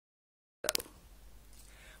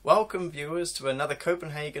Welcome viewers to another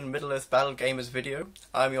Copenhagen Middle-earth Battle Gamers video.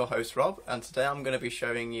 I'm your host Rob, and today I'm going to be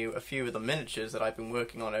showing you a few of the miniatures that I've been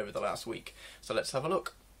working on over the last week. So let's have a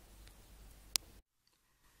look.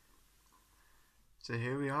 So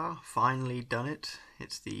here we are, finally done it.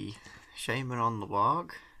 It's the Shaman on the Warg.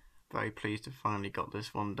 Very pleased to finally got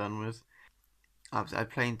this one done with. I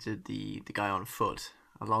painted the guy on foot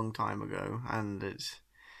a long time ago, and it's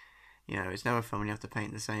never fun when you have to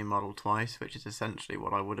paint the same model twice, which is essentially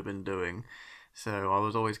what I would have been doing. So I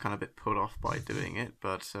was always kind of a bit put off by doing it,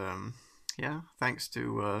 but yeah, thanks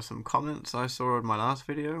to some comments I saw in my last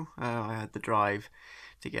video, I had the drive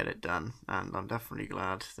to get it done, and I'm definitely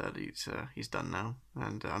glad that he's done now.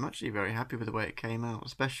 And I'm actually very happy with the way it came out,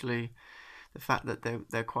 especially the fact that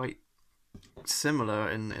they're quite similar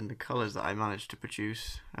in the colours that I managed to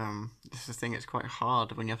produce. This is the thing; it's quite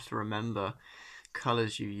hard when you have to remember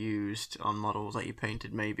colours you used on models that you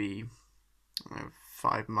painted maybe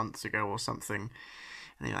 5 months ago or something,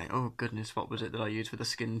 and you're like, oh goodness, what was it that I used for the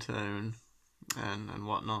skin tone and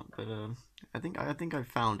whatnot. But I think I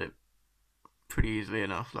found it pretty easily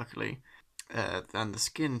enough, luckily. And the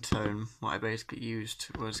skin tone, what I basically used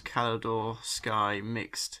was Calidor Sky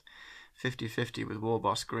mixed 50-50 with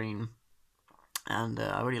Warboss Green, and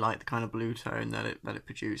I really liked the kind of blue tone that it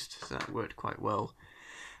produced, so that worked quite well.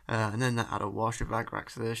 And then that had a wash of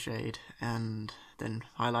Agrax Earthshade, and then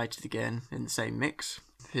highlighted again in the same mix.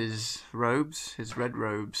 His robes, his red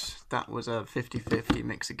robes, that was a 50-50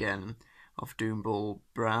 mix again of Doomball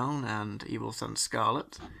Brown and Evil Sun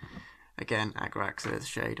Scarlet. Again, Agrax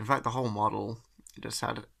Earthshade. In fact, the whole model just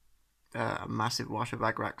had a massive wash of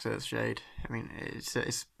Agrax Earthshade. I mean,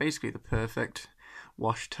 it's basically the perfect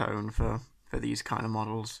wash tone for these kind of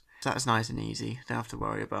models. So that's nice and easy. Don't have to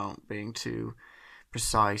worry about being too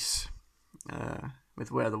precise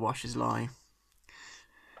with where the washes lie.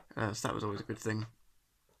 So that was always a good thing.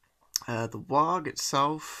 The Warg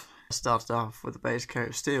itself started off with a base coat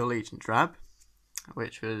of Steel Legion Drab,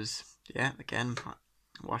 which was, yeah, again,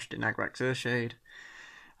 washed in Agrax Earthshade,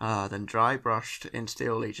 then dry brushed in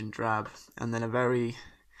Steel Legion Drab, and then a very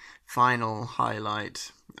final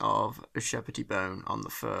highlight of a Shepherdly Bone on the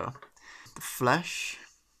fur. The flesh,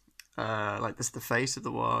 like this, the face of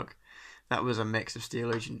the Warg, that was a mix of Steel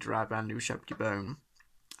Legion Drab and New Shepherdly Bone,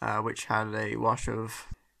 which had a wash of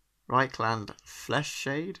Reichland Flesh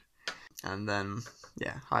Shade, and then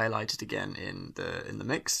highlighted again in the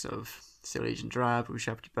mix of Steel Legion Drab, New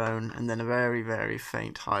Shepherdly Bone, and then a very, very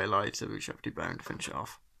faint highlight of New Shepherdly Bone to finish it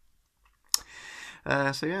off.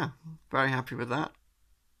 So yeah, very happy with that.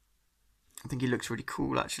 I think he looks really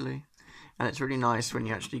cool actually, and it's really nice when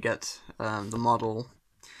you actually get the model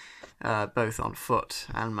both on foot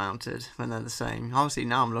and mounted when they're the same. Obviously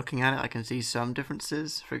now I'm looking at it, I can see some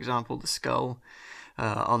differences. For example, the skull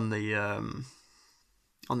on the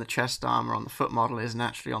chest armor on the foot model isn't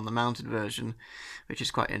actually on the mounted version, which is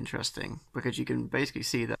quite interesting because you can basically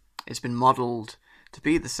see that it's been modeled to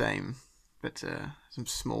be the same, but some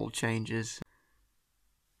small changes.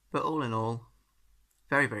 But all in all,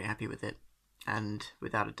 very, very happy with it, and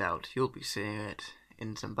without a doubt you'll be seeing it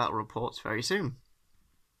in some battle reports very soon.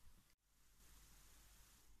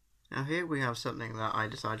 Now here we have something that I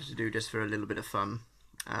decided to do just for a little bit of fun.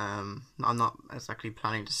 I'm not exactly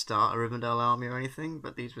planning to start a Rivendell army or anything,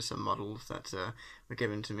 but these were some models that were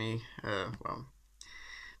given to me, well,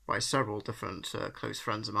 by several different close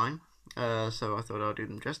friends of mine. So I thought I'd do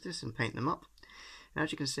them justice and paint them up. And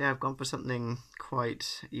as you can see, I've gone for something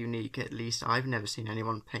quite unique. At least I've never seen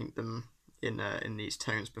anyone paint them in these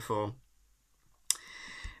tones before.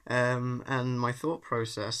 And my thought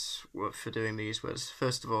process for doing these was,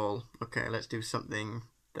 first of all, okay, let's do something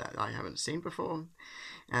that I haven't seen before,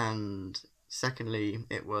 and secondly,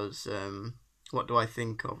 it was what do I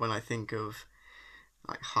think of when I think of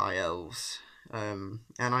like high elves, and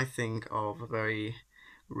I think of a very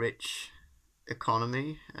rich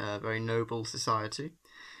economy, a very noble society,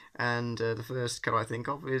 and the first colour I think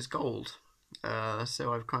of is gold.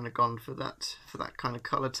 So I've kind of gone for that kind of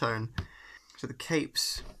colour tone. So the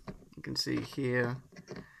capes, you can see here,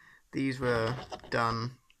 these were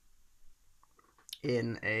done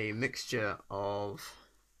in a mixture of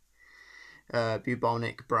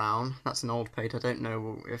bubonic brown. That's an old paint. I don't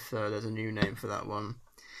know if there's a new name for that one.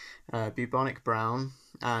 Bubonic brown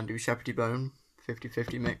and New Shepherdly Bone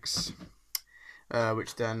 50-50 mix,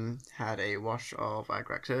 which then had a wash of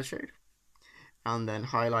Agrax Earthshade, and then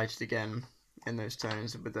highlighted again in those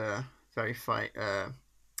tones with a very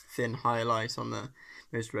thin highlight on the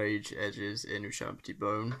most rage edges in New Shepherdly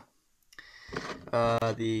Bone.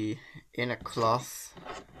 The inner cloth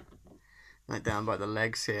like down by the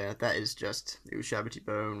legs here, that is just Ushabti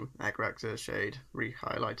Bone, Agrax Shade,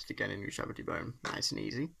 re-highlighted again in Ushabti Bone. Nice and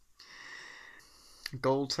easy.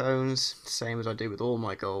 Gold tones, same as I do with all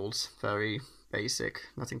my golds, very basic,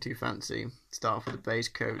 nothing too fancy. Start off with a base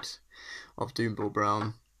coat of Doombull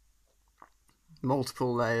Brown,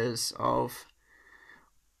 multiple layers of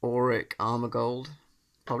Auric Armor Gold,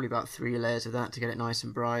 probably about 3 layers of that to get it nice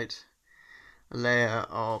and bright, a layer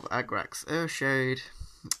of Agrax Earthshade,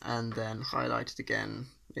 and then highlighted again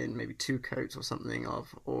in maybe 2 coats or something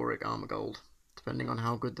of Auric Armor Gold, depending on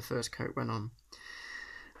how good the first coat went on.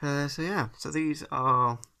 So yeah, so these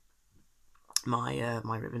are my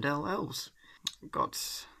my Rivendell elves.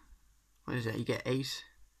 Got, what is it? You get 8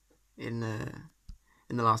 in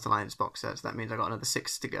the last Alliance box set, so that means I got another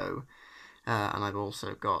 6 to go, and I've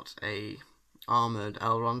also got a armored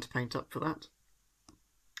Elrond to paint up for that.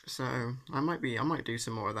 So I might do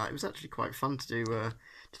some more of that. It was actually quite fun to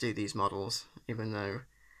do these models, even though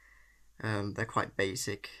they're quite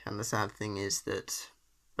basic. And the sad thing is that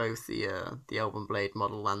both the Elven Blade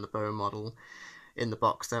model and the bow model in the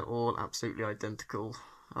box, they're all absolutely identical.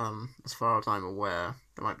 As far as I'm aware,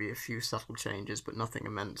 there might be a few subtle changes, but nothing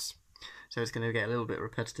immense. So it's going to get a little bit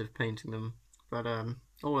repetitive painting them. But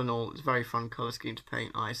all in all, it's a very fun colour scheme to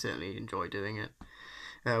paint. I certainly enjoy doing it,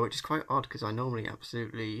 which is quite odd because I normally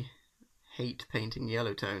absolutely hate painting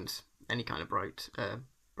yellow tones, any kind of bright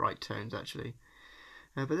tones actually.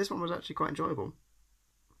 But this one was actually quite enjoyable.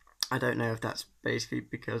 I don't know if that's basically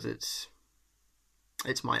because it's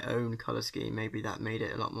my own colour scheme. Maybe that made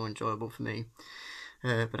it a lot more enjoyable for me.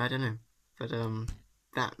 But I don't know. But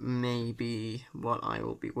that may be what I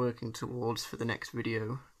will be working towards for the next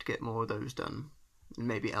video to get more of those done. And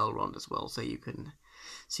maybe Elrond as well, so you can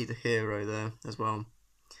see the hero there as well.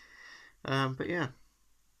 But yeah,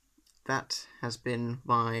 that has been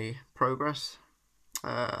my progress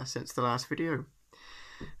since the last video.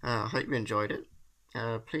 I hope you enjoyed it.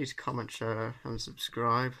 Please comment, share and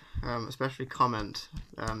subscribe, especially comment.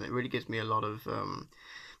 It really gives me a lot of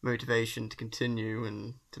motivation to continue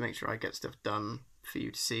and to make sure I get stuff done for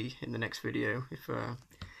you to see in the next video. If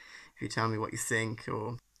you tell me what you think,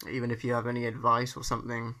 or even if you have any advice or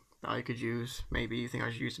something that I could use, maybe you think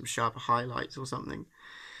I should use some sharper highlights or something,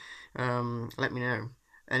 let me know.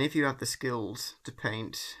 And if you have the skills to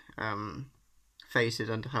paint faces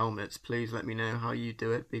under helmets, please let me know how you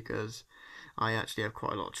do it, because I actually have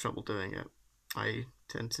quite a lot of trouble doing it. I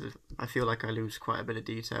feel like I lose quite a bit of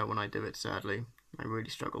detail when I do it, sadly. I really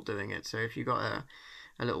struggle doing it. So if you got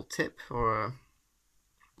a little tip or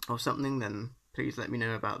something, then please let me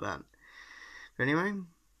know about that. But anyway,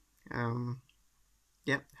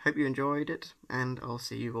 yeah, hope you enjoyed it, and I'll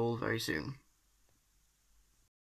see you all very soon.